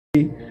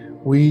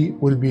We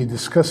will be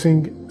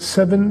discussing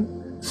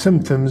 7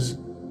 symptoms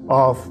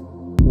of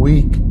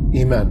weak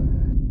Iman.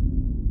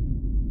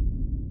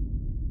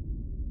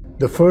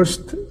 The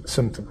first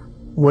symptom: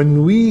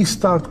 when we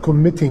start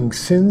committing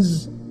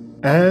sins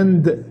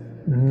and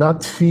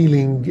not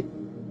feeling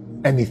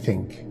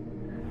anything,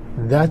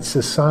 that's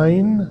a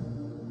sign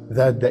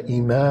that the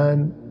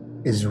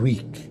Iman is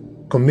weak.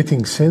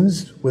 Committing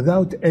sins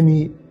without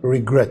any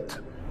regret.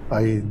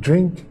 I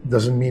drink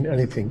doesn't mean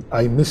anything.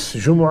 I miss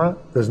Jumu'ah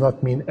does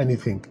not mean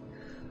anything.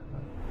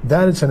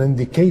 That is an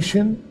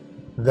indication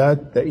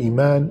that the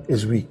Iman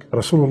is weak.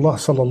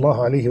 Rasulullah sallallahu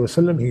alayhi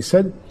wasallam, he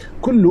said,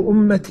 "Kullu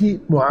ummati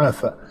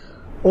mu'afa."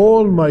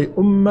 All my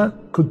ummah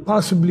could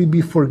possibly be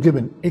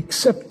forgiven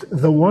except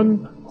the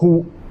one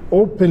who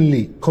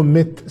openly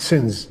commit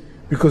sins.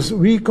 Because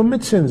we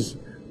commit sins,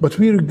 but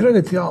we regret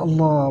it. Ya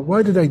Allah,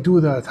 why did I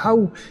do that?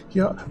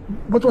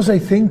 What was I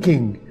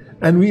thinking?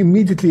 And we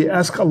immediately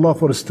ask Allah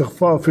for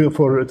istighfar,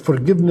 for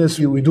forgiveness.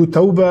 We do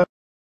tawbah.